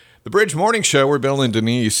The Bridge Morning Show, we're Bill and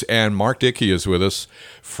Denise, and Mark Dickey is with us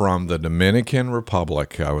from the Dominican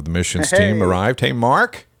Republic. The missions team arrived. Hey,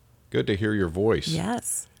 Mark, good to hear your voice.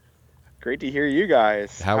 Yes. Great to hear you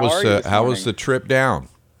guys. How was the trip down?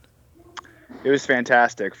 It was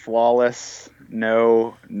fantastic. Flawless.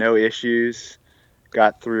 No issues.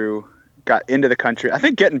 Got into the country. I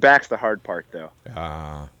think getting back's the hard part, though.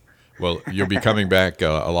 Well, you'll be coming back a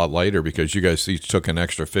lot later because you guys each took an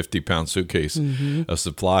extra 50-pound suitcase of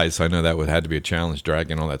supplies. I know that had to be a challenge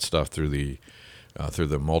dragging all that stuff through the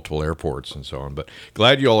multiple airports and so on. But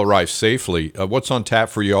glad you all arrived safely. What's on tap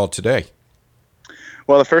for you all today?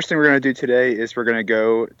 Well, the first thing we're going to do today is we're going to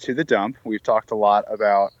go to the dump. We've talked a lot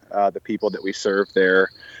about the people that we serve there.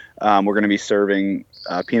 We're going to be serving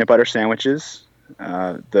peanut butter sandwiches.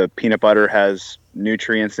 The peanut butter has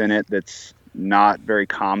nutrients in it that's not very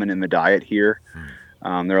common in the diet here.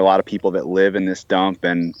 There are a lot of people that live in this dump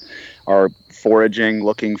and are foraging,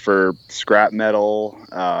 looking for scrap metal,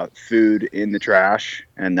 food in the trash,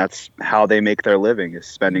 and that's how they make their living, is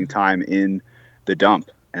spending time in the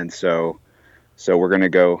dump. And so we're going to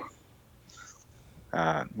go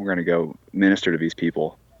minister to these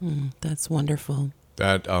people. That's wonderful.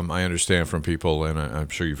 That I understand from people, and I'm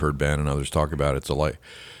sure you've heard Ben and others talk about it. It's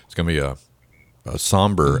going to be a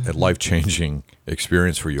somber and life-changing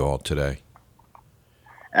experience for you all today.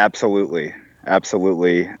 Absolutely. I'm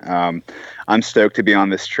stoked to be on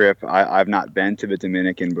this trip. I've not been to the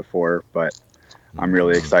Dominican before, but I'm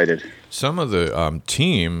really excited. Some of the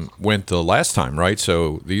team went the last time, right?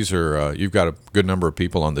 So these are you've got a good number of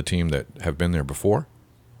people on the team that have been there before?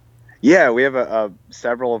 Yeah, we have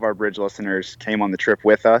several of our Bridge listeners came on the trip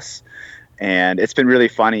with us, and it's been really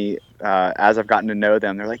funny. As I've gotten to know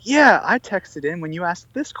them, they're like, yeah, I texted in when you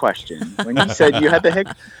asked this question. When you said you had the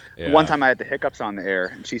hiccups. Yeah. One time I had the hiccups on the air,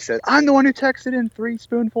 and she said, I'm the one who texted in 3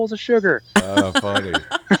 spoonfuls of sugar. Oh, funny.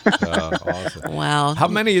 Awesome. Wow. How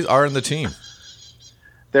many are in the team?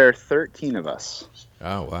 There are 13 of us.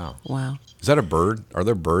 Oh, wow. Wow. Is that a bird? Are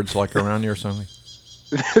there birds like around you or something?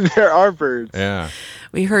 There are birds. Yeah.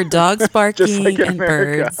 We heard dogs barking Just like in and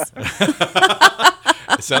America. birds.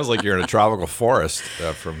 It sounds like you're in a tropical forest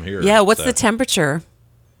from here. Yeah, what's the temperature?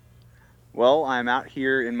 Well, I'm out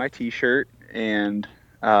here in my T-shirt, and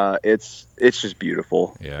it's just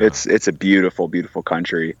beautiful. Yeah. It's a beautiful, beautiful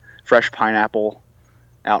country. Fresh pineapple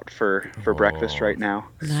out for breakfast right now.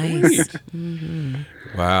 Nice.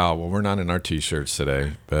 Wow. Well, we're not in our T-shirts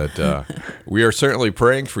today, but we are certainly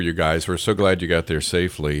praying for you guys. We're so glad you got there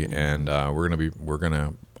safely, and we're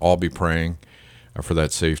gonna all be praying for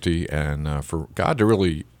that safety and for God to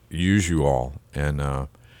really use you all and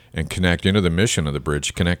connect into the mission of the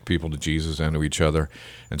Bridge, connect people to Jesus and to each other,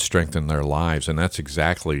 and strengthen their lives. And that's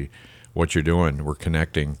exactly what you're doing. We're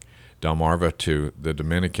connecting Delmarva to the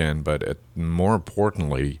Dominican, but more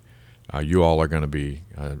importantly, you all are going to be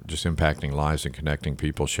just impacting lives and connecting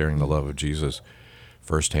people, sharing the love of Jesus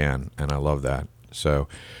firsthand, and I love that. So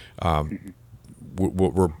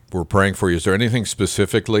we're praying for you. Is there anything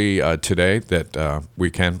specifically today that we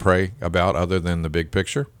can pray about other than the big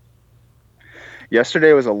picture?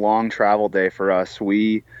 Yesterday was a long travel day for us.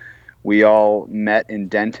 We all met in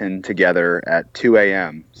Denton together at 2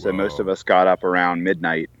 a.m., so most of us got up around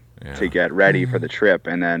midnight to get ready for the trip,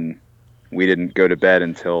 and then we didn't go to bed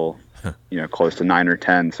until close to 9 or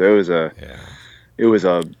 10. So it was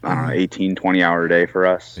a I don't know 18, 20 hour day for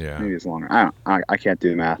us. Yeah. Maybe it's longer. I can't do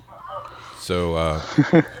the math. So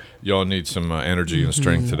y'all need some energy and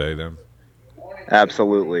strength today, then.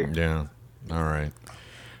 Absolutely. Yeah. All right.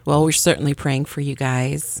 Well, we're certainly praying for you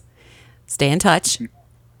guys. Stay in touch.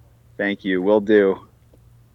 Thank you. Will do.